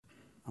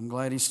I'm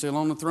glad He's still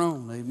on the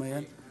throne.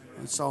 Amen.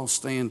 Let's all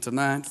stand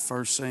tonight.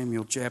 1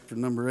 Samuel chapter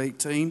number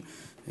 18.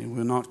 And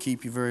we'll not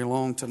keep you very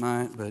long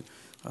tonight, but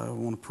I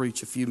want to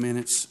preach a few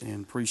minutes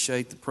and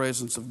appreciate the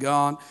presence of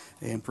God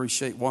and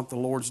appreciate what the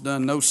Lord's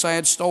done. No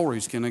sad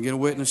stories. Can I get a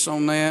witness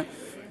on that?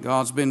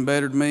 God's been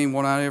better to me than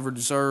what I ever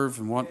deserved,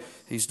 and what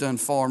He's done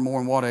far more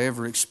than what I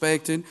ever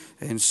expected.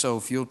 And so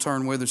if you'll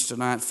turn with us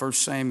tonight, 1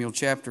 Samuel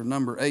chapter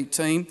number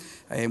 18,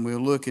 and we'll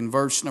look in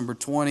verse number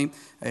 20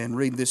 and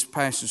read this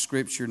passage of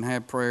Scripture and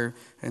have prayer,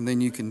 and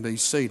then you can be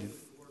seated.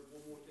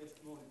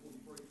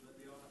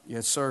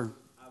 Yes, sir.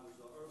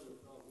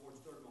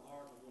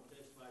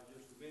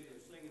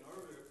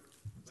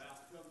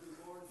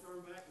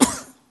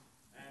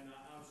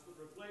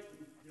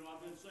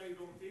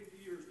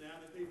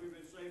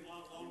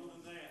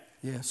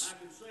 Yes. I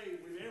can say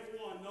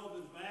everyone knows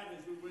there's valleys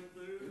we went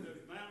through, and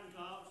there's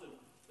mountaintops, and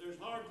there's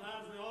hard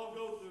times we all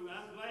go through.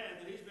 I'm glad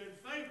that He's been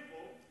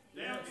faithful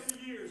down through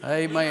the years.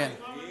 Amen.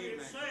 I'm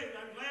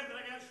glad that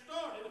I got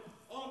started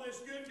on this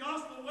good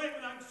gospel way,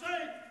 but I can say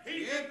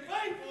He's been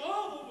faithful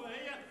all the way.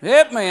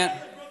 Yep, man.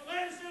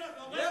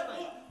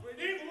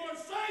 Redeemer Lord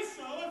say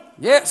so.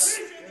 Yes.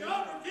 Appreciate the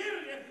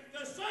opportunity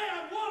to say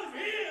I'm one of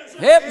His.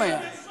 Yep,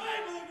 man.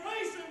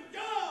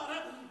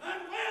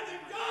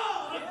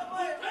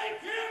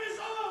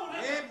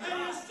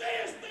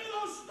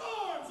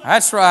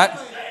 That's right.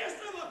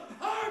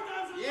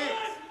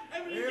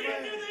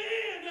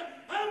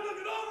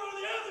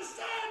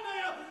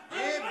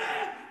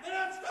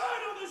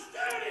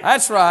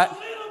 That's right.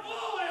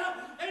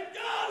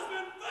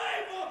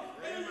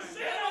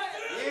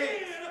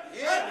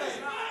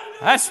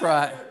 That's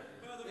right.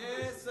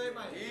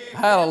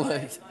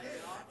 Hallelujah.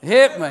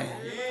 Hit me.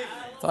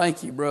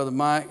 Thank you, Brother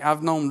Mike.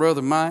 I've known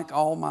Brother Mike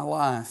all my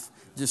life,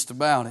 just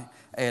about it.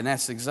 And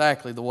that's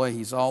exactly the way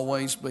he's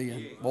always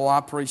been. Boy, I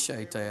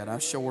appreciate that. I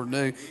sure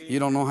do. You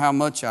don't know how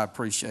much I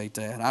appreciate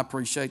that. I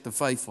appreciate the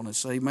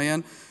faithfulness.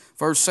 Amen.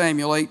 1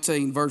 Samuel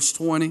 18, verse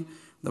 20.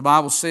 The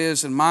Bible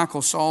says, and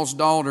Michal, Saul's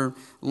daughter,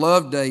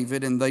 loved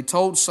David, and they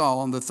told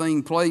Saul, and the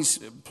thing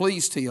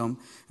pleased him.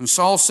 And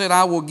Saul said,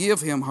 I will give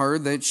him her,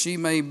 that she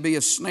may be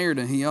a snare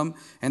to him,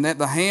 and that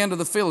the hand of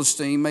the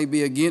Philistine may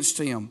be against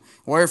him.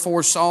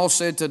 Wherefore Saul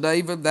said to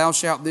David, Thou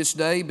shalt this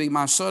day be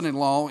my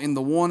son-in-law in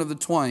the one of the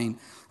twain.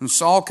 And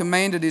Saul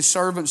commanded his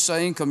servants,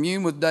 saying,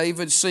 Commune with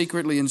David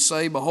secretly, and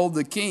say, Behold,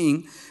 the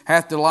king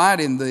hath delight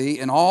in thee,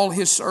 and all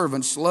his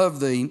servants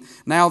love thee.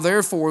 Now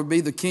therefore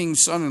be the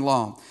king's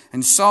son-in-law.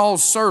 And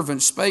Saul's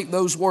servants spake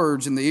those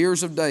words in the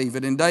ears of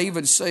David. And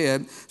David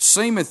said,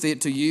 Seemeth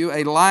it to you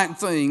a light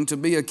thing to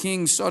be a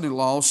king's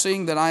son-in-law,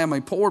 seeing that I am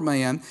a poor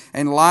man,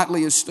 and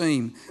lightly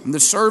esteemed? And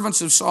the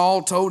servants of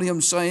Saul told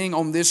him, saying,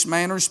 On this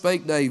manner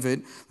spake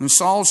David. And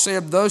Saul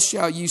said, Thus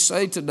shall ye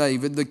say to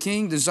David, The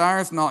king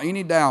desireth not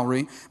any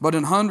dowry, but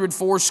 100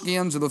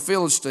 foreskins of the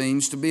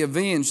Philistines, to be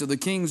avenged of the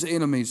king's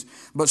enemies.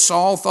 But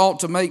Saul thought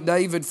to make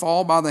David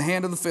fall by the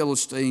hand of the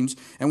Philistines.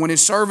 And when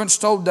his servants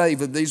told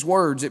David these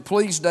words, it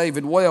pleased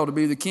David well to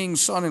be the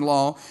king's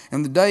son-in-law,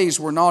 and the days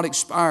were not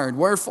expired.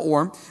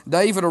 Wherefore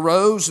David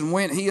arose, and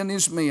went he and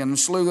his men, and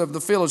slew of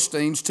the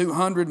Philistines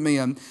 200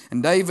 men.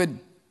 And David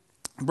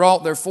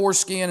brought their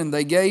foreskin, and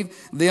they gave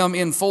them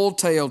in full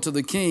tale to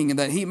the king, and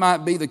that he might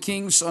be the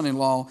king's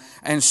son-in-law.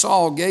 And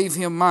Saul gave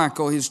him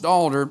Michal his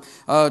daughter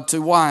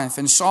to wife.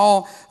 And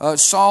Saul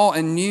saw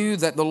and knew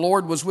that the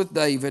Lord was with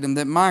David, and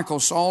that Michal,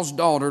 Saul's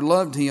daughter,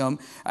 loved him.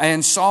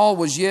 And Saul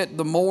was yet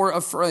the more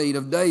afraid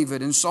of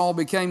David. And Saul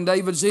became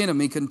David's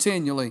enemy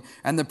continually.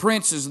 And the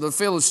princes of the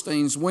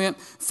Philistines went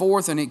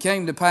forth, and it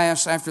came to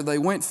pass after they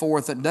went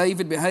forth that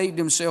David behaved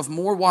himself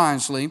more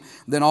wisely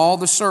than all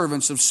the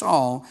servants of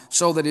Saul,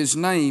 so that his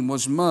name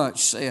was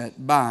much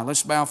set by.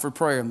 Let's bow for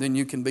prayer, and then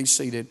you can be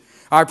seated.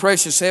 Our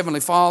precious Heavenly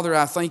Father,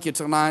 I thank you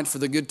tonight for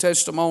the good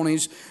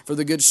testimonies, for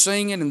the good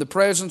singing and the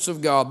presence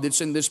of God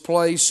that's in this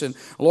place. And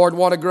Lord,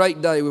 what a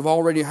great day we've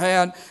already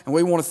had, and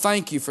we want to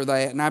thank you for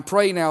that. And I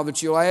pray now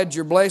that you'll add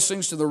your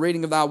blessings to the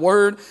reading of thy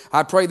word.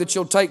 I pray that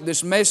you'll take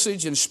this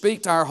message and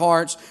speak to our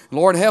hearts.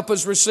 Lord, help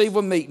us receive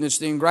with meekness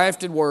the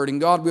engrafted word. And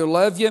God, we'll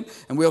love you,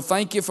 and we'll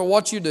thank you for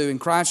what you do. In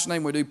Christ's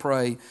name we do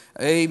pray.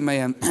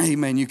 Amen.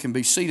 Amen. You can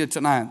be seated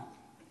tonight.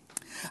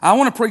 I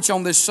want to preach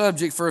on this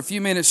subject for a few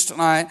minutes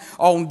tonight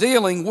on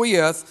dealing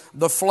with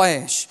the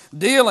flesh.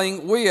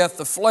 Dealing with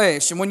the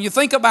flesh. And when you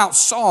think about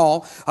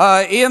Saul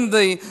in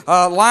the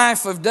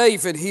life of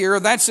David here,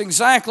 that's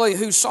exactly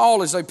who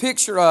Saul is a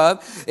picture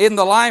of in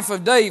the life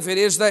of David,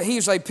 is that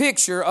he's a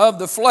picture of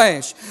the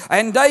flesh.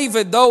 And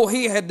David, though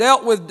he had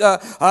dealt with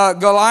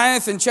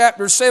Goliath in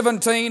chapter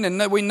 17,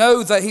 and we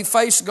know that he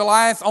faced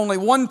Goliath only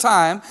one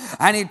time,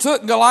 and he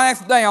took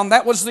Goliath down.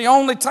 That was the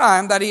only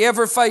time that he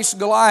ever faced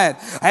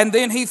Goliath. And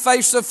then he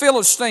face the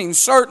Philistines?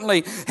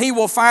 Certainly, he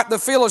will fight the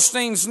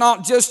Philistines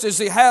not just as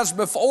he has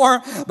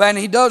before, and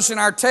he does in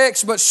our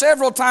text, but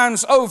several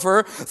times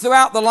over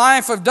throughout the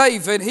life of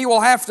David, he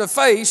will have to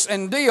face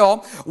and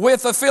deal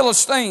with the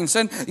Philistines.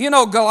 And you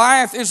know,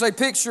 Goliath is a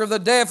picture of the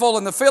devil,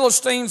 and the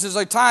Philistines is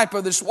a type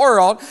of this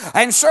world.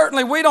 And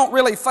certainly we don't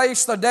really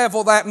face the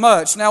devil that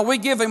much. Now, we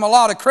give him a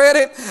lot of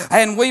credit,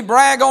 and we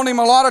brag on him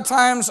a lot of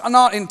times,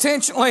 not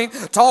intentionally,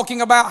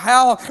 talking about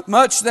how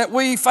much that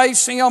we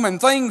face him and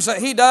things that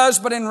he does.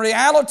 But in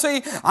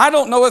reality, I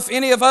don't know if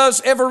any of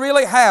us ever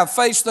really have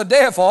faced the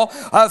devil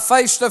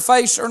face to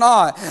face or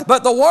not.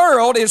 But the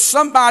world is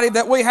somebody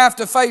that we have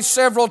to face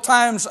several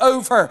times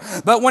over.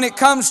 But when it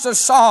comes to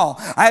Saul,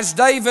 as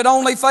David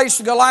only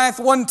faced Goliath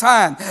one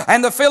time,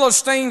 and the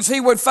Philistines he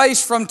would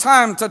face from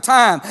time to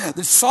time,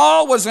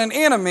 Saul was an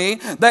enemy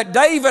that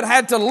David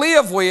had to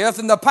live with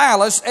in the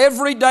palace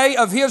every day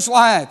of his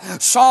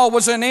life. Saul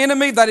was an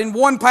enemy that in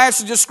one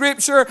passage of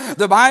Scripture,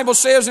 the Bible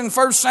says in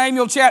 1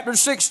 Samuel chapter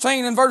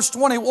 16 and verse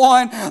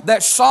 21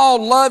 that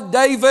Saul loved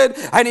David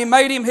and he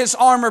made him his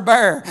armor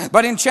bearer.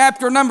 But in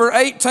chapter number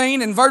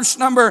 18 and verse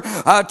number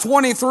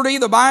 23,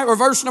 the Bible, or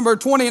verse number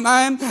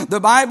 29, the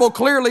Bible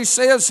clearly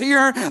says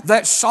here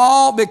that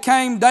Saul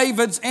became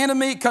David's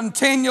enemy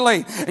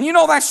continually. And you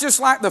know, that's just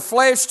like the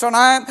flesh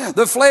tonight.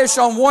 The flesh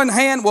on one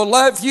hand will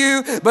love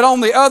you, but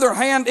on the other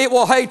hand it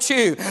will hate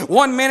you.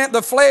 One minute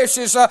the flesh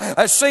is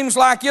seems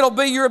like it'll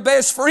be your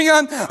best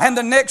friend, and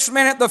the next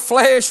minute the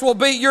flesh will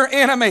be your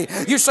enemy.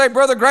 You say,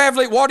 Brother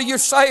Gravely, what are you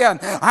saying?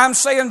 I'm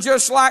saying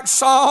just like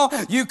Saul,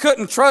 you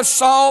couldn't trust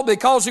Saul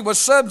because he was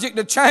subject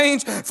to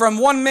change from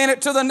one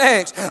minute to the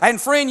next. And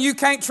friend, you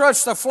can't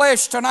trust the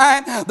flesh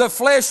tonight. The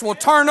flesh will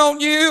turn on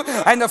you,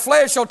 and the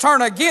flesh will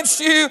turn against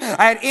you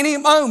at any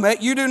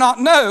moment. You do not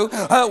know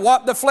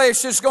what the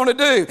flesh is going to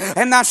do.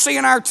 And I see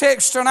in our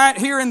text tonight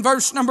here in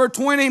verse number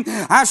 20,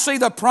 I see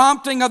the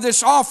prompting of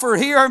this offer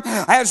here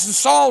as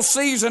Saul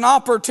sees an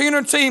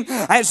opportunity,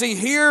 as he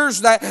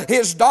hears that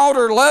his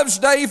daughter loves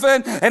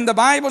David. And the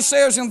Bible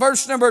says in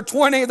verse number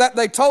 20 that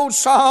they told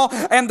Saul,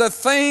 and the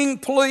thing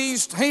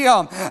pleased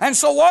him. And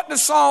so what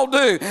does Saul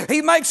do?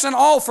 He makes an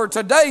offer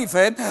to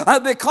David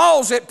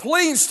because it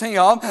pleased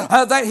him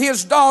that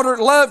his daughter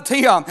loved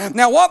him.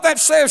 Now what that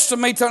says to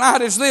me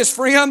tonight is this,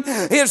 friend,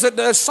 is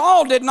that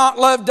Saul did not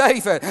love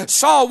David.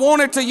 Saul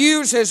wanted to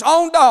use his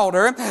own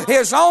daughter,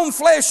 his own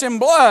flesh and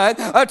blood,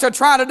 to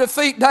try to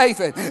defeat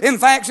David. In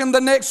fact, in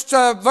the next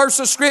verse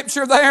of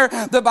Scripture there,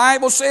 the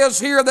Bible says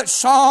here that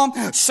Saul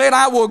said,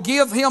 I will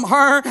give him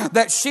her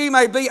that she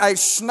may be a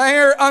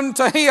snare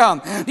unto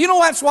him. You know,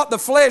 that's what the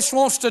flesh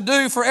wants to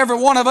do for every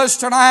one of us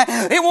tonight.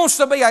 It wants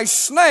to be a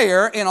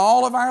snare in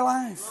all of our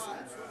life.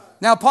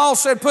 Now, Paul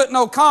said, put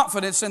no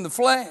confidence in the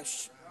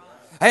flesh.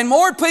 And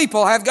more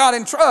people have got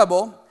in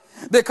trouble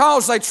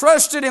because they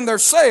trusted in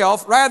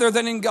themselves rather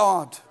than in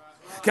God.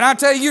 Can I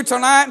tell you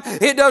tonight,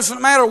 it doesn't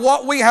matter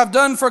what we have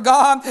done for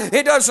God.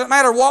 It doesn't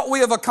matter what we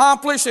have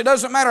accomplished. It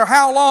doesn't matter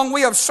how long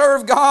we have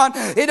served God.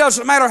 It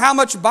doesn't matter how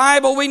much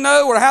Bible we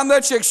know or how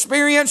much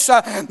experience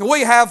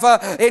we have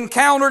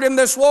encountered in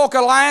this walk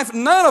of life.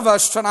 None of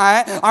us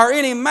tonight are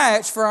any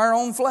match for our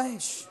own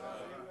flesh.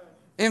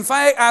 In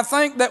fact, I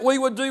think that we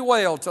would do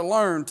well to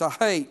learn to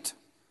hate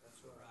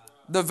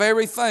the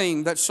very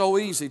thing that's so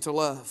easy to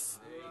love,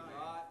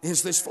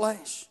 is this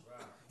flesh.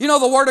 You know,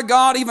 the Word of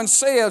God even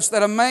says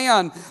that a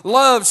man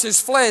loves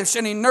his flesh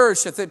and he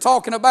nourisheth it,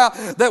 talking about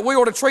that we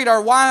ought to treat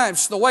our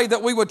wives the way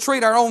that we would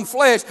treat our own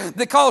flesh,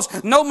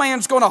 because no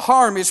man's going to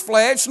harm his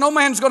flesh. No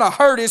man's going to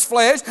hurt his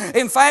flesh.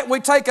 In fact, we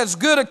take as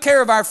good a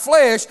care of our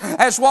flesh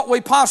as what we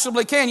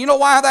possibly can. You know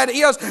why that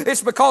is?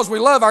 It's because we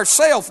love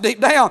ourselves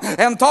deep down. And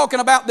I'm talking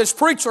about this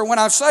preacher when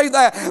I say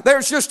that.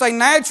 There's just a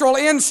natural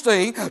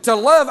instinct to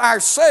love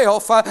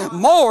ourselves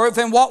more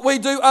than what we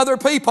do other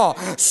people.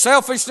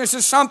 Selfishness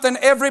is something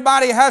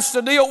everybody has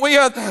to deal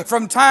with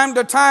from time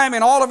to time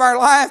in all of our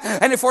life,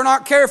 and if we're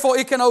not careful,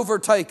 it can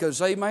overtake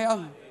us.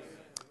 Amen.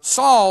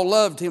 Saul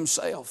loved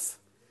himself,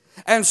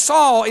 and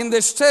Saul in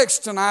this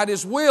text tonight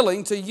is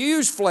willing to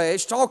use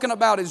flesh, talking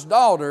about his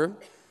daughter,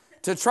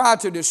 to try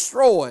to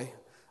destroy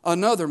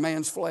another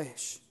man's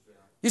flesh.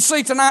 You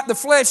see, tonight the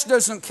flesh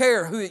doesn't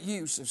care who it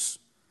uses.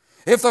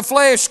 If the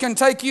flesh can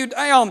take you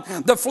down,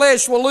 the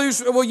flesh will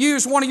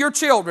use one of your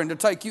children to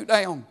take you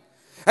down.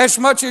 As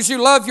much as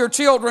you love your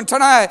children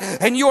tonight,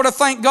 and you ought to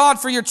thank God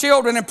for your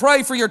children and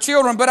pray for your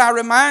children, but I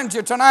remind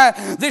you tonight,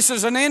 this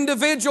is an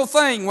individual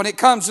thing when it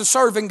comes to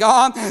serving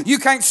God. You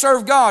can't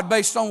serve God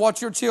based on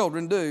what your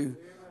children do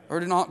or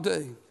do not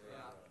do.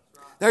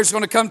 There's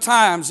going to come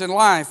times in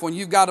life when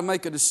you've got to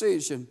make a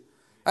decision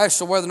as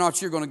to whether or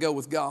not you're going to go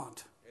with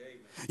God.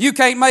 You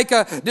can't make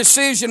a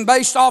decision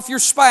based off your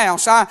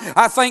spouse.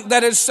 I think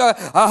that as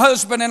a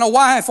husband and a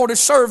wife are to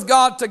serve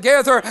God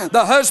together,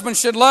 the husband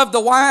should love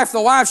the wife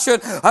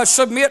should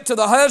submit to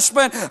the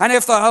husband, and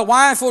if the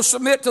wife will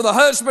submit to the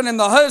husband and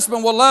the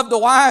husband will love the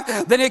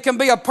wife, then it can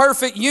be a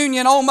perfect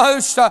union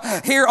almost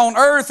here on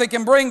earth. It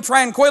can bring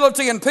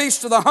tranquility and peace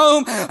to the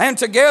home, and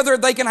together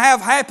they can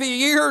have happy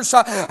years,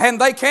 and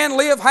they can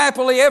live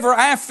happily ever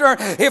after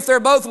if they're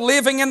both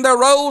living in their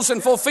roles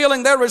and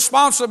fulfilling their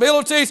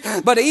responsibilities.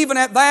 But even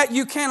at that,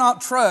 you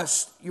cannot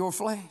trust your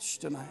flesh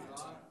tonight.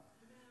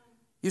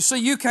 You see,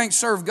 you can't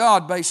serve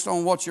God based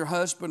on what your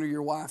husband or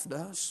your wife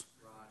does.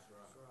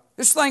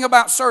 This thing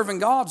about serving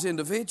God's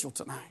individual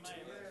tonight.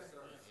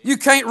 You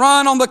can't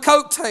run on the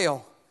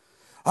coattail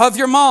of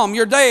your mom,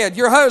 your dad,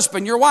 your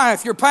husband, your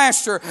wife, your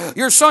pastor,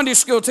 your Sunday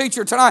school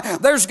teacher tonight.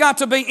 There's got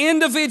to be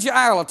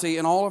individuality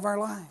in all of our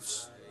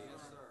lives.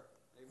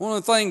 One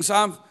of the things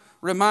I'm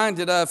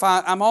reminded of,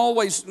 I'm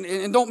always,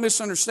 and don't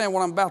misunderstand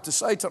what I'm about to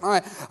say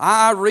tonight,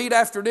 I read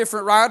after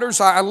different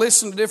writers, I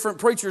listen to different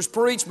preachers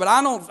preach, but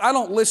I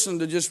don't listen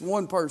to just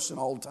one person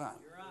all the time.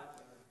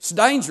 It's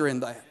danger in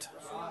that.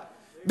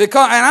 And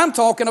I'm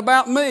talking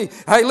about me.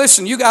 Hey,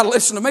 listen, you got to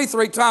listen to me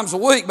 3 times a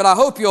week, but I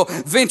hope you'll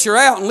venture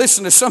out and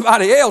listen to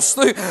somebody else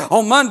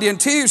on Monday and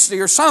Tuesday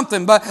or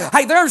something. But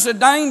hey, there's a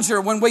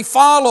danger when we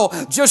follow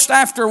just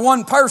after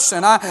one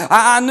person.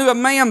 I knew a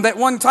man that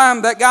one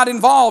time that got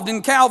involved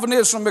in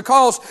Calvinism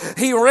because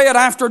he read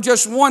after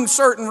just one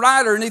certain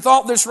writer, and he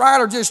thought this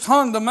writer just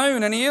hung the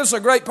moon, and he is a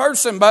great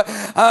person. But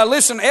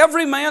listen,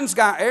 every man's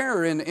got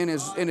error in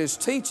his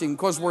teaching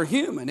because we're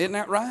human. Isn't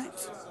that right?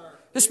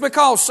 Just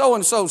because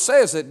so-and-so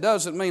says it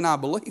doesn't mean I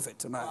believe it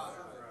tonight.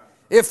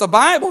 If the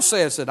Bible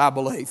says it, I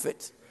believe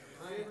it.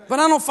 But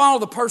I don't follow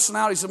the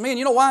personalities of men.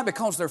 You know why?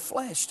 Because they're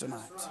flesh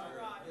tonight.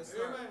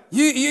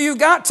 You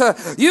got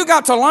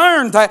to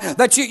learn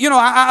that you know,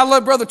 I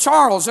love Brother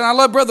Charles and I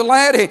love Brother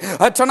Laddie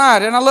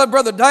tonight, and I love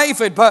Brother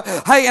David, but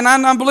hey, and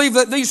I believe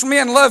that these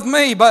men love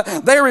me,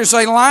 but there is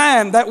a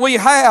line that we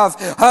have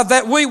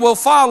that we will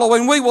follow,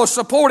 and we will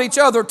support each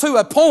other to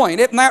a point.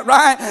 Isn't that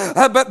right?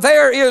 But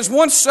there is,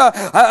 once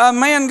a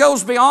man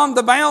goes beyond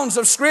the bounds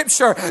of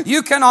Scripture,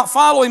 you cannot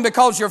follow him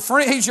because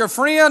he's your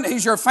friend,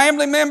 he's your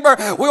family member.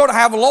 We ought to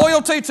have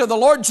loyalty to the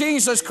Lord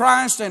Jesus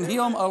Christ and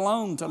Him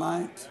alone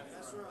tonight.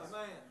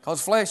 Because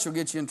flesh will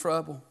get you in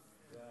trouble.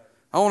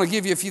 I want to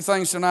give you a few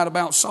things tonight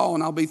about Saul,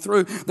 and I'll be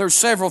through. There's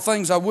several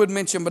things I would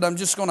mention, but I'm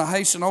just going to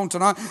hasten on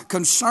tonight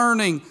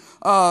concerning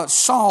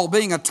Saul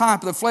being a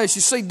type of the flesh.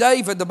 You see,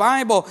 David, the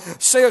Bible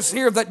says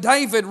here that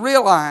David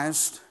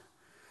realized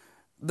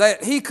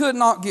that he could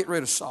not get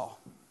rid of Saul.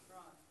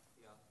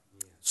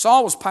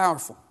 Saul was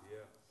powerful.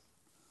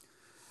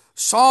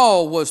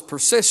 Saul was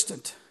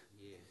persistent.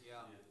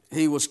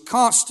 He was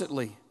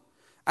constantly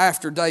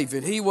after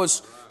David. He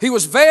was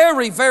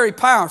very, very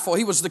powerful.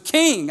 He was the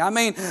king. I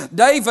mean,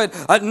 David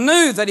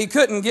knew that he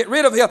couldn't get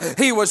rid of him.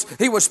 He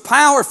was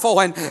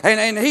powerful,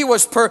 and he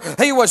was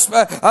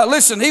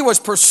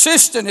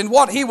persistent in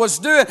what he was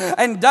doing.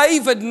 And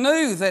David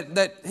knew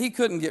that he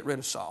couldn't get rid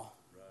of Saul.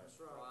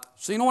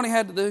 So you know what he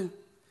had to do?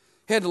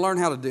 He had to learn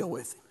how to deal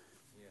with him.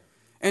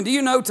 And do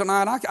you know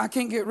tonight, I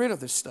can't get rid of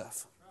this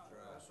stuff.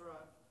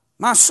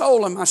 My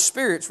soul and my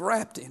spirit's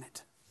wrapped in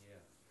it.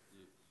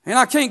 And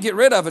I can't get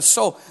rid of it.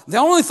 So the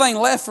only thing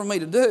left for me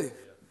to do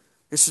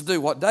is to do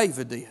what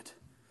David did.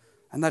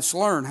 And that's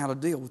learn how to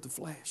deal with the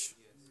flesh.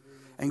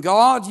 And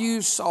God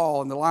used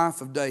Saul in the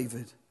life of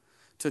David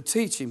to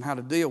teach him how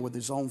to deal with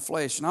his own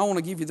flesh. And I want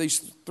to give you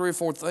these 3 or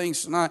 4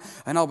 things tonight,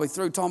 and I'll be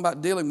through talking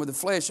about dealing with the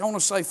flesh. I want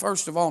to say,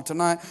 first of all,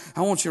 tonight,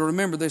 I want you to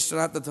remember this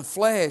tonight, that the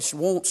flesh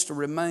wants to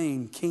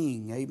remain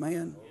king.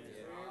 Amen.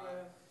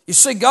 You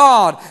see,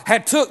 God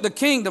had took the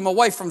kingdom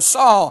away from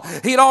Saul.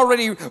 He had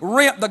already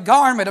rent the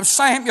garment of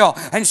Samuel.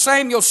 And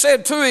Samuel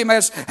said to him,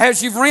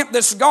 as you've rent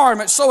this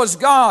garment, so has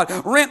God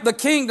rent the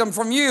kingdom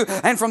from you.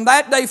 And from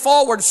that day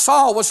forward,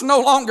 Saul was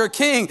no longer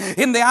king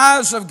in the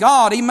eyes of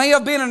God. He may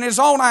have been in his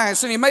own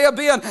eyes, and he may have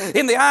been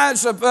in the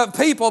eyes of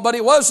people, but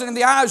he wasn't in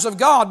the eyes of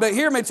God. But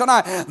hear me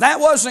tonight, that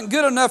wasn't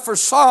good enough for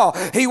Saul.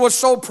 He was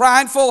so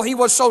prideful. He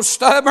was so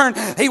stubborn.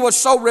 He was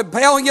so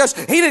rebellious.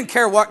 He didn't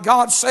care what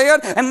God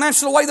said. And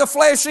that's the way the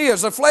flesh is.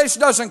 The flesh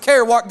doesn't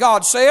care what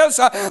God says.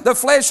 The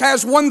flesh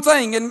has one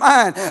thing in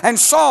mind, and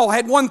Saul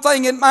had one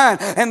thing in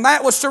mind, and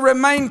that was to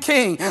remain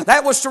king.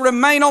 That was to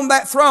remain on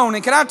that throne.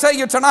 And can I tell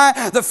you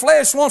tonight, the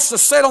flesh wants to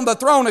sit on the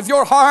throne of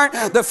your heart.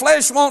 The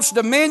flesh wants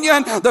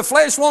dominion. The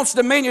flesh wants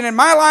dominion in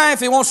my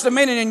life. It wants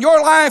dominion in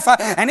your life,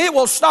 and it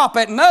will stop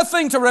at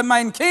nothing to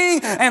remain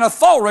king and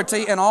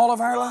authority in all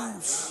of our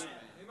lives.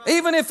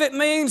 Even if it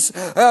means,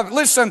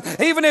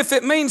 even if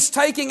it means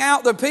taking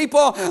out the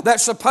people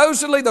that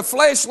supposedly the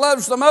flesh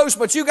loves the most,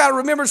 but you got to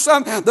remember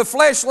something, the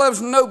flesh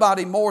loves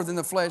nobody more than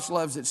the flesh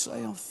loves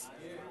itself.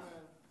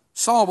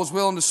 Saul was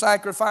willing to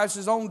sacrifice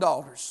his own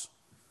daughters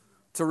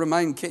to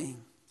remain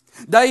king.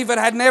 David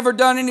had never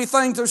done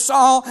anything to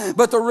Saul,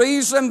 but the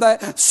reason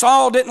that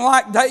Saul didn't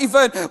like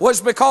David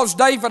was because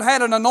David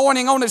had an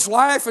anointing on his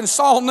life, and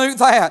Saul knew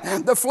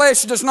that. The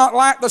flesh does not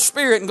like the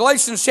Spirit. In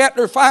Galatians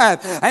chapter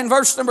 5 and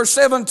verse number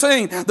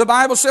 17, the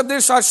Bible said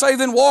this, I say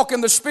then walk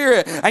in the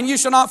Spirit, and you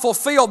shall not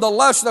fulfill the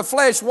lust of the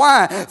flesh.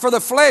 Why? For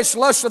the flesh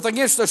lusteth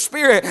against the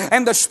Spirit,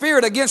 and the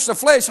Spirit against the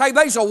flesh. Hey,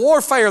 there's a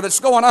warfare that's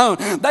going on.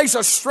 There's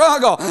a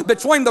struggle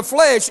between the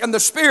flesh and the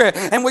Spirit,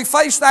 and we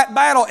face that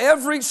battle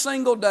every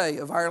single day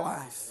of our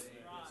life.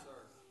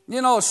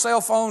 You know, a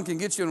cell phone can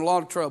get you in a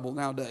lot of trouble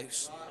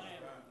nowadays.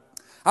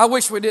 I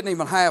wish we didn't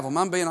even have them.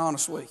 I'm being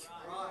honest with you.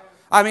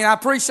 I mean, I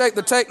appreciate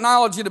the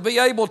technology to be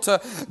able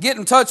to get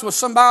in touch with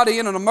somebody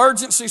in an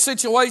emergency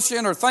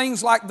situation or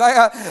things like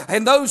that.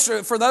 And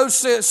for those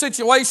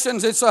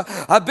situations, it's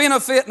a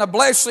benefit and a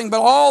blessing. But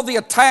all the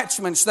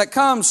attachments that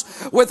comes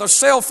with a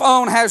cell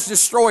phone has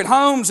destroyed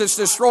homes. It's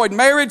destroyed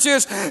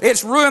marriages.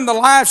 It's ruined the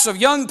lives of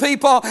young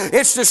people.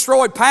 It's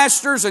destroyed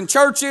pastors and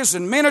churches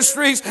and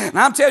ministries. And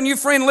I'm telling you,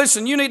 friend,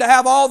 listen, you need to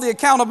have all the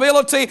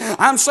accountability.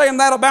 I'm saying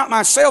that about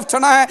myself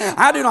tonight.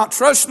 I do not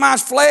trust my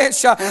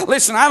flesh.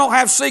 Listen, I don't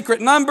have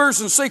secret numbers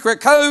and secret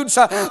codes.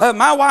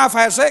 My wife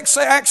has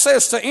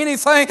access to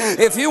anything.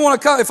 If you want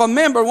to come, if a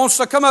member wants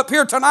to come up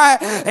here tonight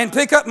and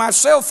pick up my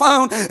cell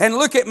phone and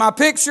look at my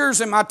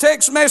pictures and my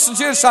text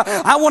messages,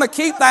 I want to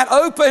keep that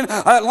open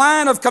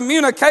line of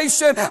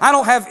communication. I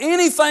don't have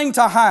anything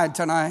to hide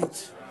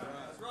tonight.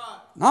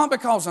 Not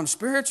because I'm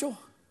spiritual,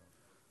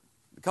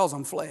 because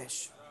I'm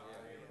flesh.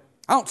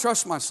 I don't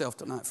trust myself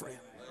tonight, friend.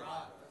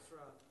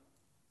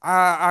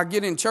 I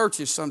get in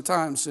churches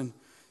sometimes, and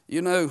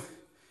you know,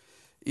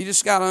 you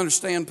just got to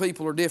understand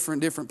people are different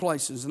in different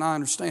places, and I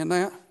understand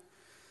that.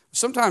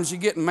 Sometimes you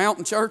get in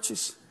mountain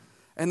churches,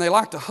 and they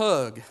like to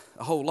hug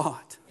a whole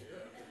lot.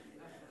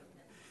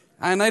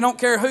 And they don't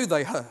care who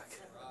they hug.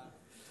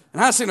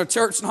 And I seen a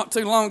church not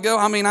too long ago.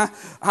 I mean,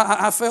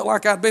 I felt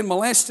like I'd been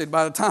molested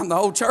by the time the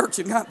whole church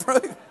had got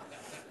through.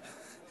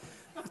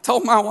 I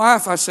told my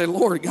wife, I said,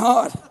 Lord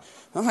God,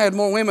 I've had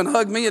more women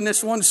hug me in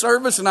this one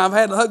service than I've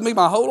had to hug me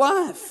my whole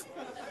life.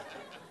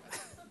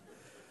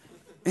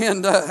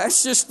 And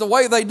that's just the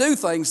way they do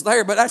things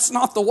there, but that's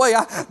not the way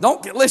I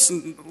don't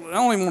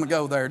even want to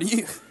go there, do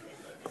you?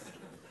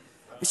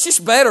 It's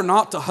just better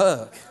not to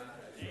hug.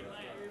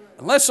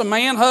 Unless a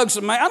man hugs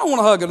a man. I don't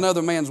want to hug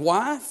another man's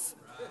wife.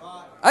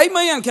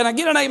 Amen. Can I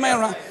get an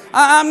amen?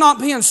 I'm not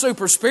being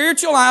super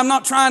spiritual. I'm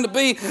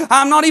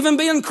not even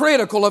being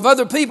critical of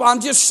other people.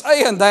 I'm just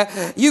saying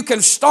that you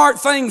can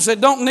start things that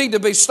don't need to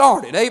be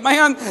started.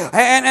 Amen.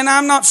 And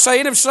I'm not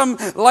saying if some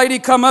lady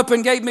come up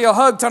and gave me a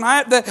hug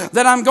tonight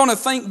that I'm going to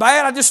think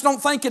bad. I just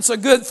don't think it's a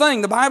good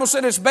thing. The Bible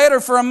said it's better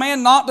for a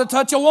man not to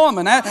touch a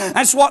woman.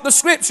 That's what the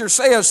Scripture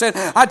says. And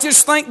I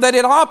just think that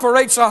it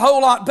operates a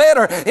whole lot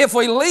better if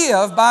we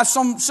live by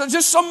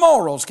just some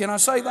morals. Can I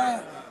say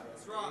that?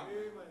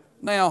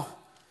 Now,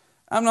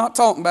 I'm not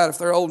talking about if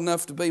they're old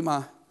enough to be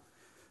my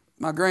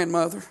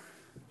grandmother.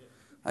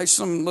 There's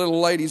some old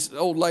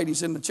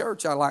ladies in the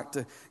church I like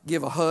to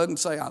give a hug and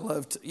say, I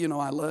love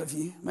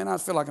you. Man, I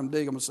feel like I'm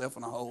digging myself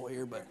in a hole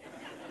here, but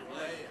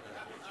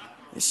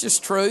it's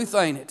just truth,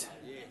 ain't it?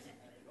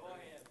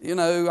 You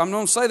know, I'm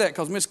going to say that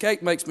because Miss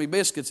Kate makes me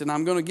biscuits and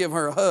I'm going to give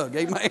her a hug.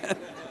 Amen.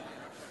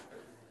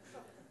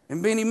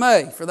 And Benny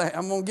May, for that,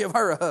 I'm going to give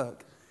her a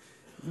hug.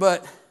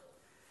 But,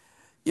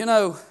 you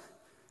know,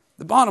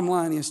 the bottom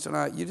line is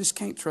tonight, you just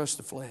can't trust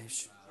the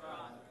flesh.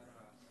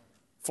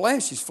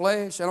 Flesh is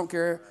flesh. I don't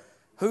care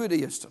who it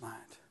is tonight.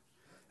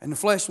 And the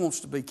flesh wants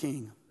to be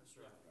king.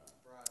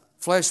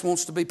 Flesh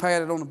wants to be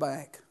patted on the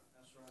back.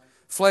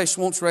 Flesh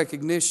wants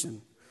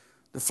recognition.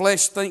 The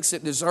flesh thinks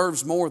it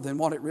deserves more than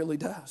what it really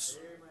does.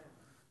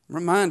 I'm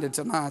reminded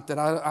tonight that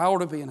I ought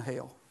to be in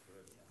hell.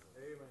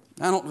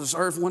 I don't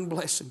deserve one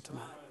blessing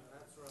tonight.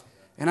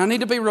 And I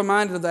need to be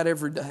reminded of that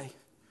every day.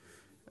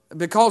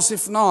 Because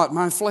if not,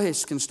 my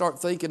flesh can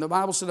start thinking. The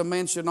Bible said a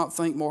man should not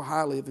think more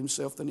highly of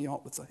himself than he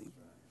ought to think.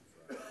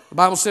 The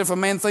Bible said if a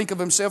man think of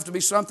himself to be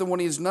something when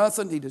he is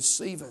nothing, he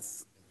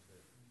deceiveth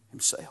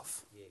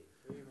himself.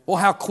 Well,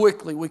 how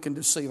quickly we can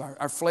deceive.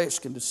 Our flesh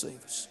can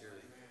deceive us.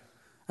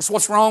 That's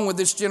what's wrong with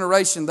this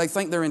generation. They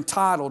think they're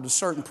entitled to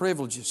certain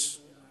privileges.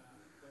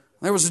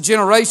 There was a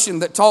generation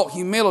that taught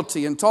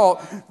humility and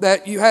taught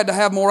that you had to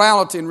have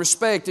morality and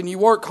respect and you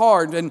work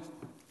hard and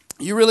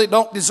you really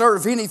don't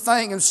deserve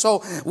anything, and so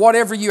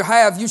whatever you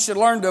have, you should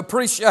learn to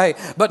appreciate.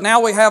 But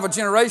now we have a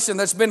generation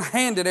that's been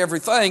handed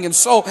everything, and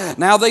so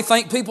now they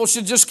think people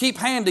should just keep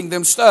handing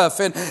them stuff.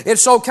 And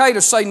it's okay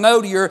to say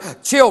no to your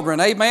children,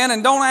 amen?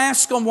 And don't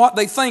ask them what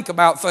they think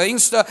about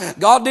things.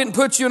 God didn't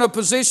put you in a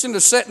position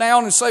to sit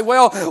down and say,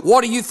 well,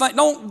 what do you think?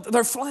 Don't,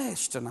 they're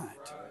flesh tonight.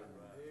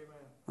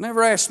 I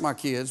never asked my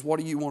kids,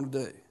 what do you want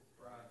to do?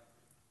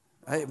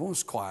 Hey, it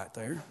was quiet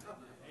there.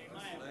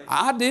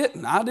 I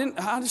didn't.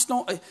 I just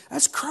don't.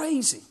 That's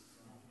crazy.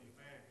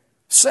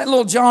 Set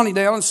little Johnny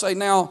down and say,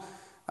 now,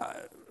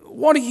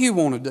 what do you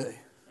want to do?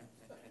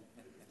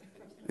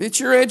 It's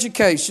your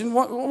education.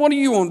 What do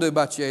you want to do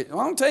about your education?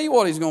 Well, I'm going to tell you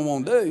what he's going to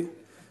want to do.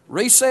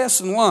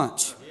 Recess and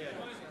lunch.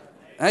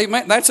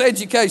 Amen. That's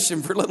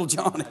education for little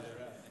Johnny.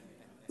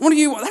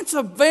 That's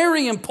a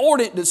very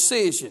important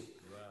decision.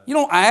 You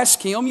don't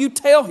ask him, you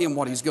tell him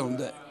what he's going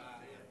to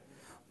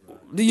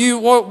do.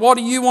 What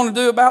do you want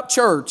to do about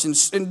church?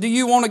 And do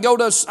you want to go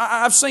to,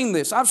 I've seen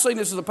this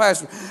as a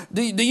pastor.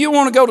 Do you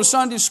want to go to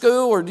Sunday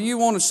school, or do you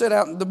want to sit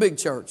out in the big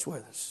church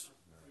with us?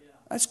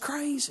 That's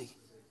crazy.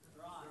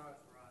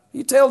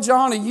 You tell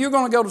Johnny, you're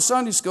going to go to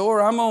Sunday school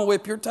or I'm going to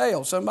whip your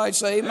tail. Somebody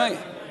say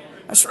amen.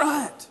 That's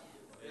right.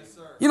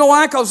 You know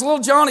why? Because little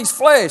Johnny's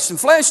flesh, and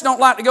flesh don't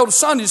like to go to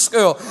Sunday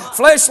school.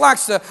 Flesh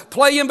likes to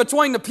play in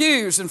between the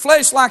pews, and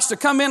flesh likes to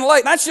come in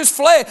late. That's just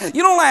flesh.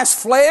 You don't ask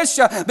flesh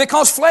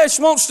because flesh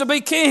wants to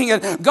be king,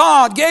 and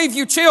God gave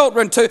you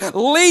children to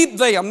lead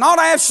them, not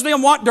ask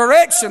them what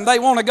direction they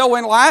want to go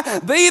in life.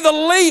 Be the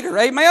leader,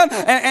 amen,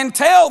 and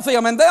tell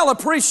them, and they'll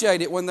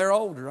appreciate it when they're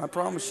older. I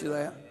promise you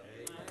that.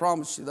 I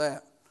promise you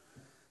that.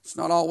 It's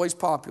not always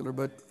popular,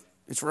 but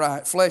it's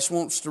right. Flesh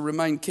wants to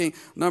remain king.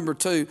 Number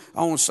 2,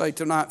 I want to say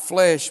tonight,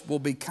 flesh will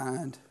be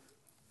kind.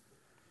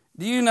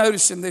 Do you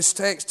notice in this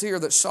text here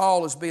that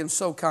Saul is being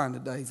so kind to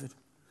David?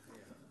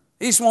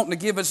 He's wanting to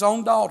give his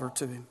own daughter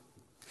to him.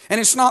 And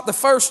it's not the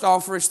first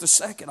offer, it's the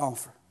second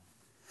offer.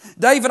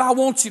 David, I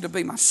want you to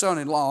be my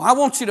son-in-law. I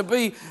want you to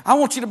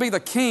be the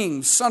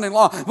king's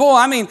son-in-law.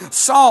 Boy,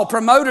 Saul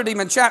promoted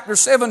him in chapter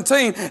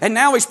 17, and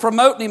now he's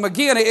promoting him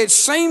again. It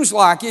seems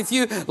like, if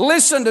you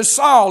listen to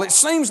Saul, it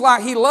seems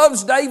like he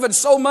loves David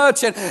so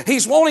much, and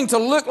he's wanting to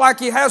look like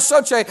he has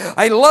such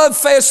a love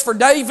fest for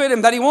David,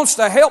 and that he wants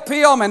to help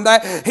him, and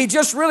that he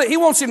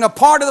wants him a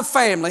part of the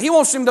family. He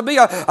wants him to be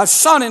a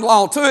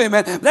son-in-law to him,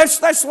 and that's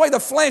the way the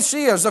flesh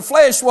is. The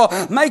flesh will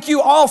make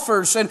you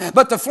offers,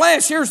 but the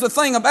flesh, here's the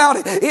thing about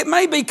it. It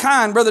may be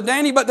kind, Brother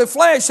Danny, but the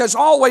flesh has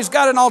always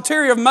got an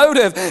ulterior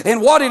motive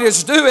in what it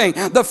is doing.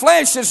 The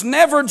flesh is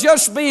never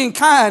just being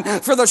kind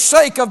for the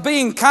sake of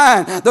being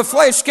kind. The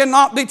flesh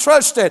cannot be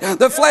trusted.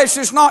 The flesh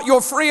is not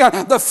your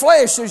friend. The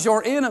flesh is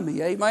your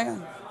enemy.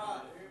 Amen.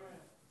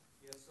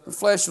 The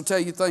flesh will tell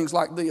you things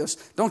like this.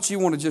 Don't you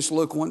want to just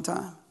look one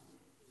time?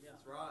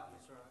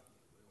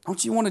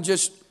 Don't you want to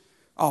just,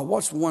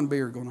 what's one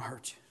beer going to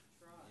hurt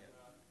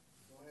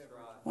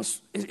you?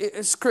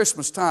 It's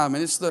Christmas time,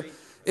 and it's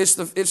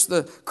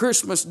the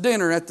Christmas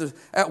dinner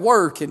at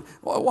work, and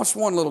what's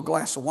one little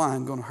glass of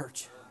wine going to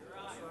hurt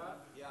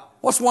you?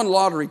 What's one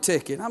lottery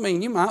ticket?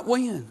 You might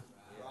win.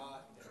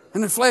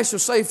 And the flesh will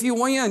say, if you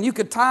win, you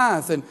could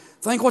tithe and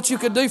think what you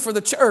could do for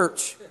the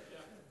church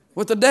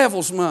with the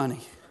devil's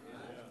money.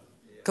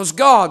 Because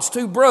God's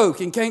too broke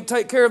and can't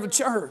take care of the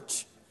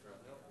church.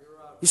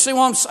 You see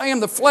what I'm saying?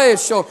 The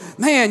flesh,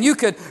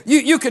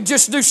 you could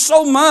just do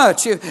so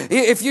much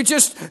if you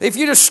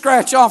just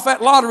scratch off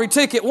that lottery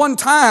ticket one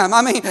time.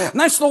 And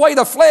that's the way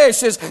the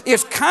flesh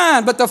is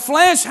kind, but the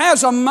flesh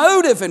has a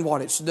motive in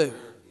what it's doing.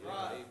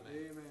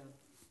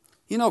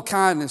 You know,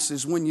 kindness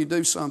is when you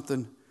do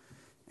something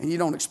and you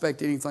don't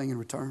expect anything in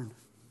return.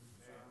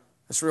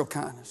 That's real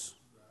kindness.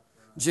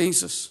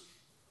 Jesus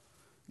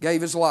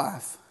gave his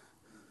life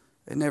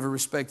and never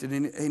expected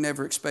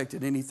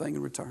anything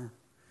in return.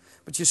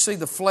 But you see,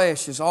 the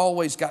flesh has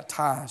always got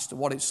ties to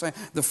what it's saying.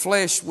 The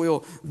flesh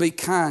will be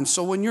kind.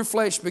 So when your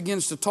flesh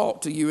begins to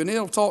talk to you, and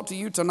it'll talk to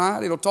you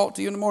tonight, it'll talk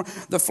to you in the morning.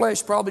 The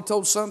flesh probably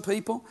told some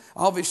people,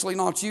 obviously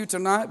not you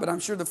tonight, but I'm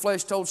sure the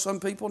flesh told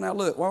some people, now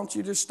look, why don't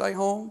you just stay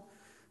home?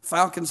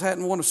 Falcons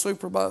hadn't won a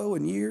Super Bowl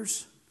in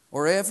years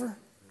or ever.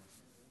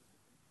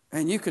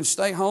 And you can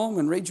stay home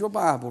and read your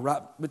Bible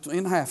right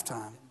in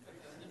halftime.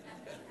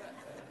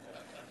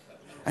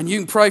 And you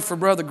can pray for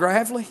Brother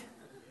Gravely.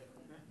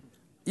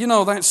 You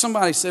know that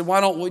somebody said, why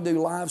don't we do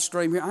live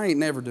stream here? I ain't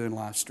never doing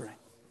live stream.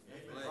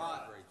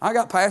 I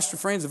got pastor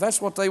friends, if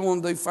that's what they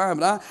want to do, fine.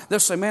 But they'll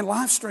say, man,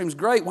 live stream's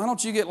great. Why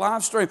don't you get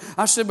live stream?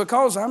 I said,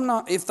 because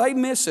if they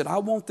miss it, I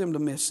want them to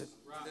miss it.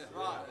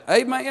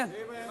 Amen.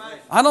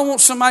 I don't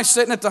want somebody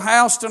sitting at the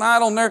house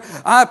tonight on their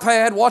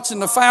iPad watching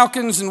the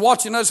Falcons and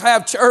watching us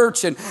have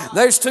church, and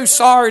they're just too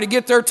sorry to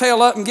get their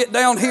tail up and get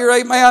down here.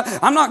 Amen.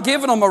 I'm not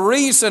giving them a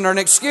reason or an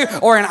excuse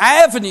or an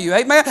avenue.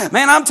 Amen.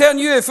 Man, I'm telling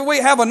you, if we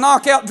have a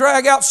knockout,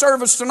 drag out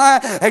service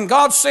tonight and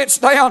God sits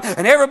down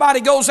and everybody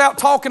goes out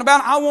talking about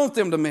it, I want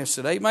them to miss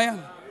it.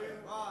 Amen.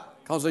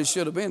 Because they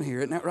should have been here.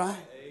 Isn't that right?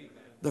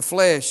 The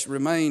flesh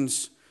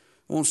remains,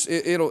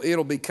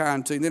 it'll be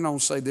kind to you. Then I'll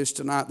say this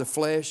tonight, the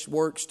flesh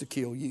works to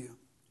kill you.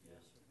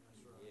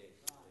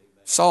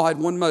 Saul had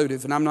one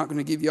motive, and I'm not going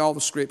to give you all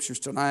the scriptures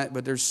tonight,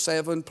 but there's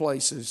 7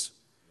 places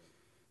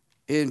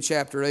in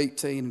chapter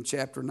 18 and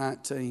chapter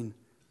 19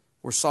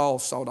 where Saul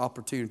sought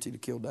opportunity to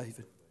kill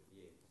David.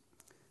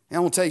 And I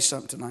want to tell you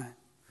something tonight.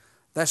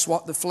 That's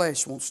what the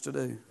flesh wants to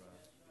do.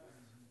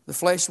 The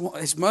flesh,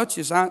 as much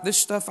as this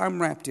stuff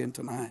I'm wrapped in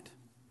tonight,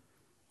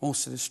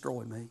 wants to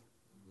destroy me.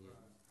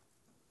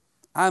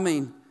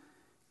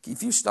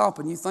 If you stop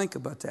and you think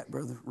about that,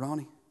 Brother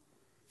Ronnie,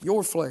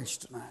 your flesh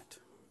tonight,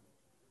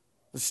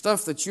 the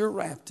stuff that you're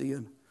wrapped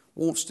in,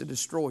 wants to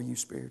destroy you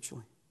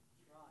spiritually.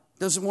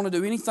 Doesn't want to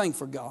do anything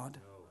for God.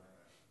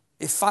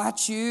 It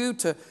fights you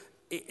to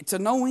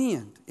no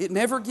end. It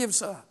never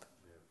gives up.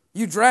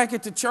 You drag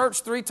it to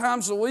church 3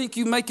 times a week.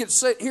 You make it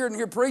sit here and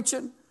hear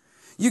preaching.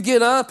 You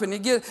get up and you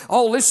get,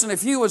 listen,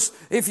 if you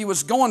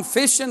was going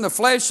fishing, the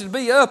flesh would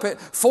be up at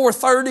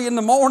 4:30 in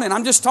the morning.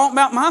 I'm just talking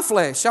about my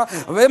flesh.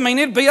 I mean,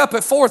 it'd be up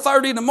at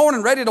 4:30 in the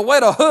morning ready to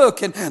wet a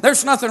hook, and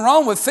there's nothing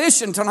wrong with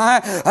fishing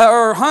tonight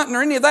or hunting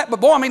or any of that.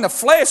 But boy, I mean, the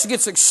flesh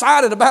gets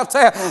excited about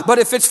that. But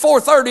if it's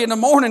 4:30 in the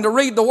morning to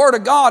read the Word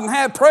of God and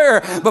have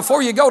prayer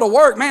before you go to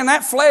work, man,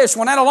 that flesh,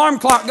 when that alarm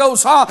clock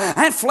goes off,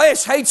 that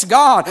flesh hates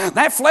God.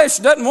 That flesh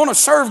doesn't want to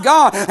serve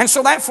God. And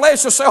so that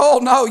flesh will say, oh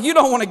no, you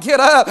don't want to get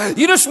up.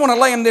 You just want to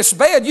lay in this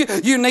bed.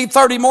 You need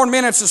 30 more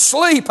minutes of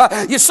sleep.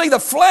 You see, the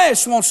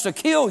flesh wants to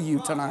kill you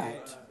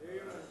tonight.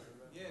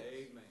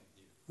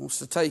 Wants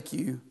to take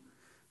you.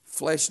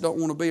 Flesh don't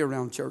want to be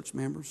around church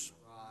members.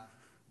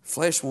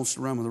 Flesh wants to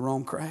run with the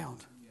wrong crowd.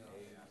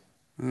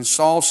 And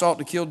Saul sought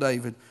to kill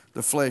David.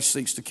 The flesh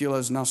seeks to kill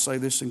us. And I'll say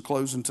this in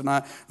closing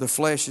tonight. The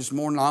flesh is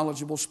more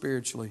knowledgeable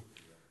spiritually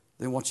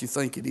than what you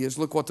think it is.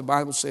 Look what the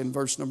Bible said in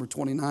verse number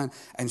 29.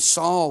 And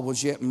Saul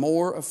was yet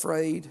more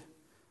afraid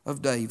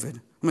of David.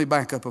 Let me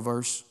back up a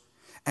verse.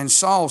 And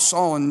Saul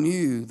saw and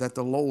knew that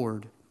the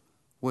Lord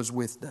was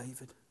with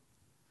David.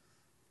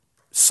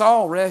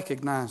 Saul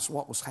recognized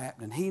what was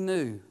happening. He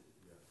knew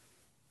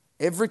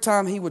every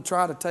time he would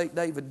try to take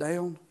David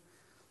down,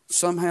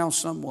 somehow,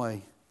 some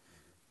way,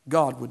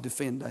 God would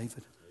defend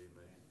David.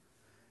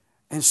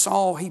 And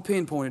Saul, he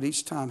pinpointed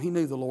each time. He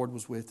knew the Lord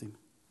was with him.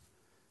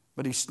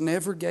 But he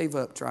never gave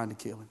up trying to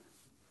kill him.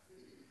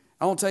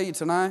 I want to tell you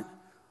tonight,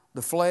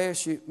 the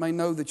flesh, you may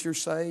know that you're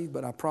saved,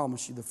 but I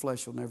promise you the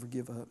flesh will never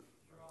give up.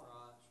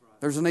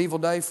 There's an evil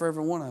day for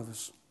every one of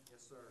us.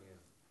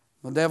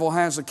 The devil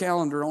has a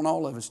calendar on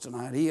all of us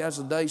tonight. He has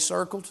a day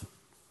circled,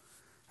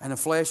 and the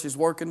flesh is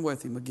working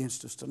with him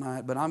against us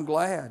tonight. But I'm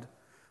glad.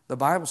 The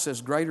Bible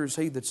says, greater is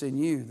he that's in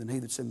you than he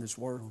that's in this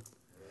world.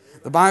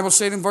 The Bible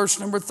said in verse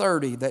number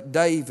 30 that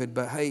David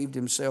behaved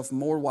himself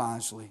more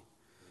wisely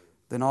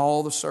than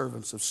all the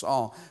servants of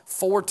Saul.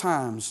 4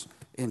 times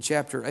in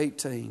chapter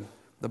 18,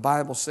 the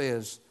Bible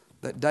says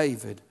that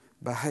David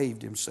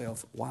behaved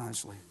himself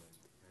wisely.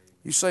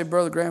 You say,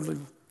 Brother Gravely,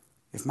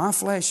 if my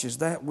flesh is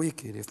that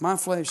wicked, if my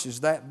flesh is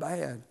that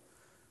bad,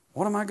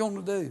 what am I going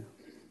to do?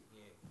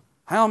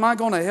 How am I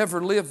going to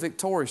ever live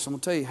victorious? I'm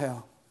going to tell you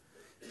how.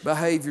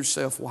 Behave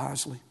yourself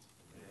wisely.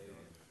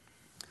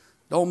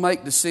 Don't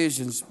make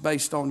decisions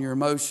based on your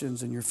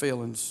emotions and your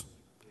feelings.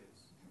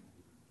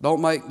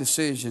 Don't make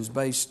decisions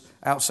based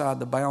outside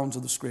the bounds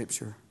of the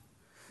Scripture.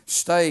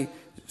 Stay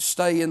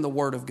in the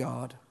Word of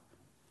God.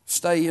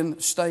 Stay in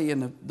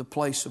the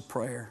place of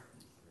prayer.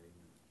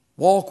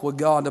 Walk with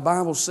God. The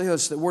Bible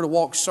says that we're to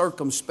walk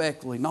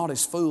circumspectly, not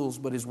as fools,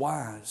 but as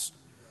wise.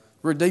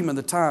 Redeeming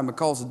the time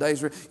because the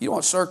days are... You know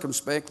what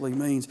circumspectly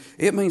means?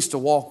 It means to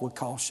walk with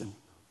caution.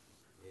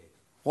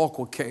 Walk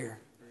with care.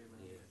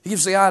 It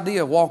gives the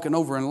idea of walking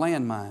over a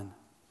landmine.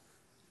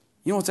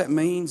 You know what that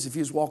means if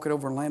you was walking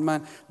over a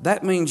landmine?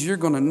 That means you're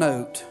going to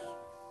note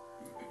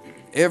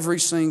every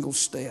single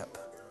step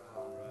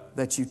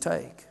that you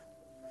take.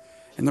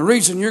 And the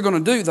reason you're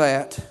going to do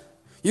that,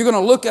 you're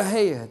going to look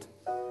ahead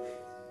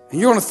and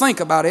you're going to think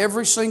about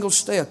every single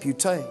step you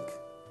take.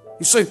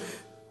 You see,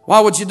 why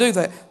would you do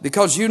that?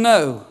 Because you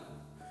know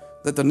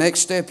that the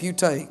next step you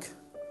take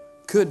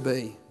could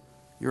be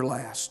your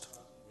last.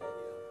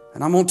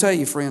 And I'm going to tell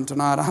you, friend,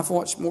 tonight, I've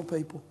watched more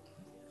people,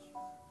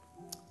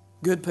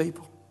 good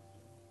people.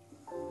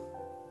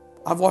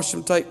 I've watched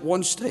them take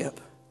one step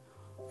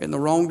in the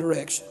wrong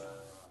direction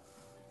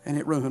and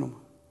it ruined them.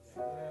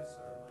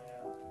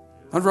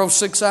 I drove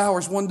 6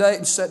 hours one day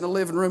and sat in the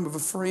living room of a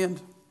friend.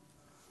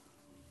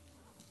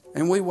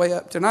 And we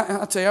wept. And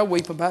I tell you, I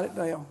weep about it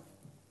now.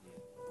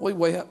 We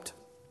wept.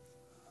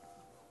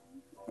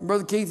 And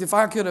Brother Keith, if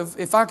I could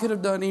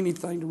have done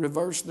anything to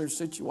reverse their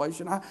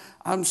situation,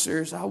 I'm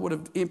serious, I would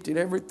have emptied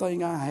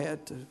everything I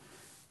had to.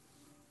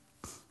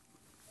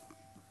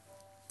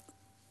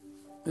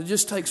 It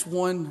just takes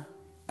one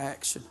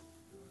action.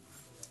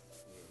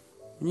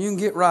 And you can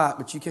get right,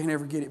 but you can't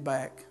ever get it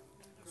back.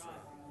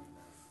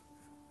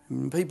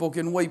 And people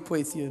can weep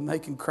with you and they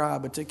can cry,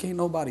 but they can't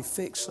nobody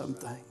fix some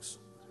things.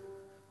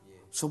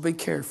 So be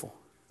careful.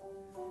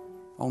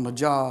 On the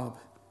job,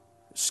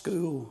 at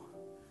school,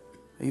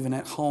 even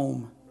at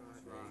home.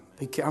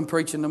 I'm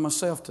preaching to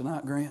myself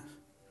tonight, Grant.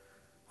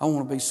 I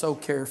want to be so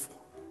careful.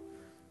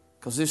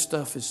 Because this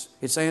stuff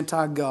it's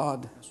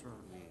anti-God.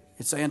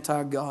 It's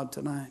anti-God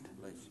tonight.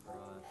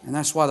 And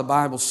that's why the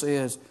Bible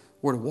says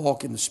we're to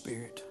walk in the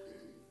Spirit.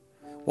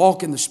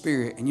 Walk in the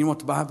Spirit. And you know what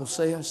the Bible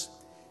says?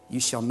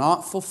 You shall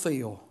not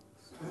fulfill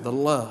the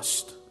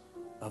lust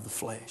of the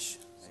flesh.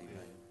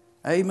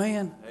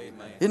 Amen.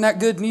 Amen. Isn't that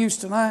good news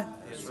tonight?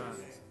 Yes, right.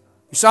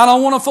 You say, I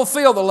don't want to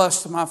fulfill the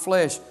lust of my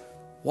flesh.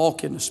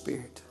 Walk in the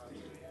Spirit.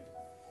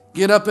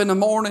 Get up in the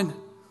morning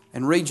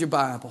and read your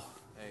Bible.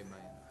 Amen.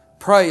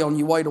 Pray on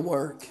your way to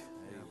work.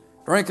 Amen.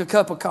 Drink a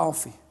cup of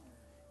coffee.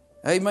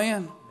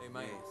 Amen.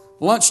 Amen.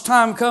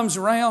 Lunchtime comes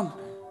around.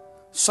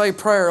 Say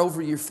prayer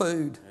over your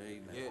food.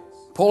 Amen.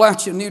 Pull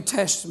out your New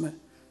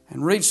Testament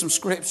and read some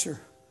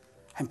Scripture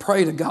and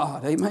pray to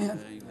God. Amen.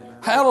 Amen.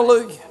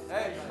 Hallelujah.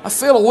 I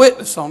feel a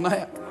witness on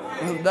that,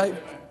 Brother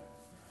David.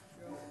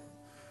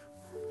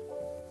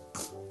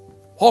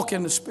 Walk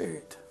in the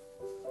Spirit.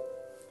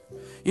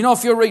 You know,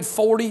 if you'll read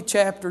 40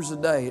 chapters a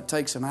day, it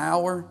takes an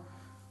hour.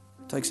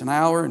 It takes an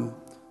hour and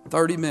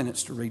 30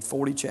 minutes to read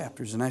 40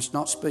 chapters. And that's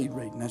not speed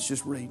reading. That's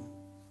just reading.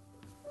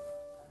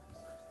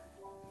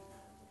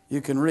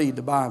 You can read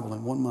the Bible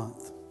in 1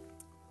 month.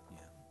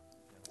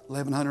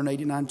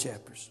 1,189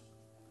 chapters.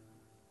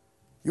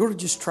 You ought to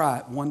just try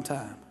it one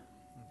time.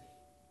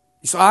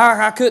 You say,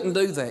 I couldn't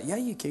do that. Yeah,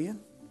 you can.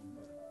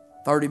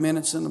 30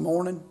 minutes in the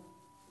morning.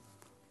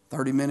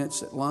 30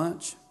 minutes at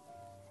lunch.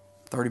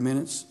 30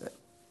 minutes at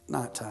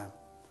nighttime.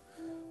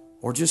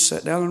 Or just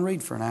sit down and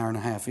read for an hour and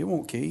a half. It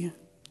won't kill you.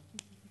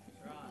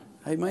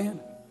 Amen.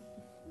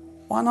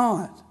 Why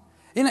not?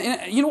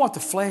 You know what the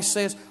flesh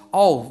says?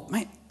 Oh,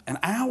 man, an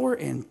hour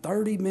and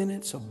 30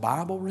 minutes of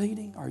Bible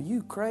reading? Are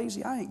you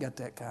crazy? I ain't got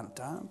that kind of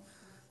time.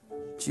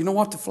 Do you know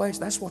what the flesh?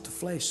 That's what the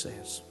flesh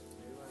says.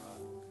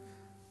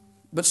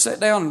 But sit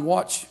down and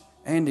watch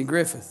Andy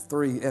Griffith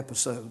 3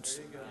 episodes.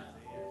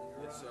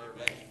 Yes, sir.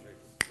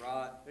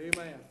 Right.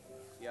 Amen.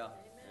 Yeah,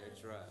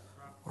 that's right.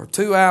 Or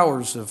 2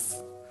 hours of,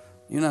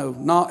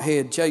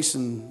 knothead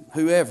chasing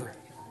whoever.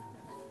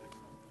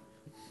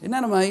 Isn't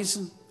that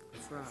amazing?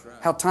 That's right.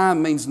 How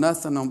time means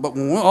nothing. But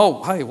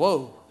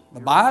the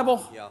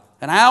Bible, Yeah.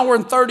 an hour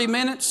and 30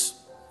 minutes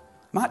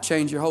might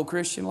change your whole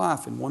Christian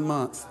life in 1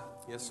 month.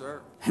 Yes,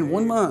 sir. In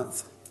 1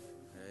 month,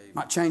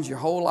 might change your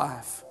whole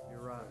life.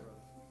 You're right, brother.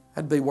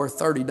 That'd be worth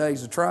 30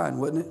 days of trying,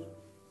 wouldn't it?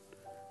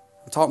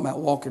 I'm talking about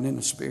walking in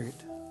the Spirit.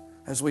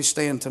 As we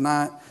stand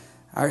tonight,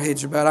 our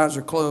heads are bowed, eyes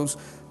are closed,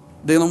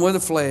 dealing with the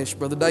flesh.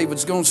 Brother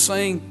David's going to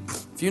sing.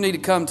 If you need to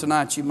come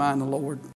tonight, you mind the Lord.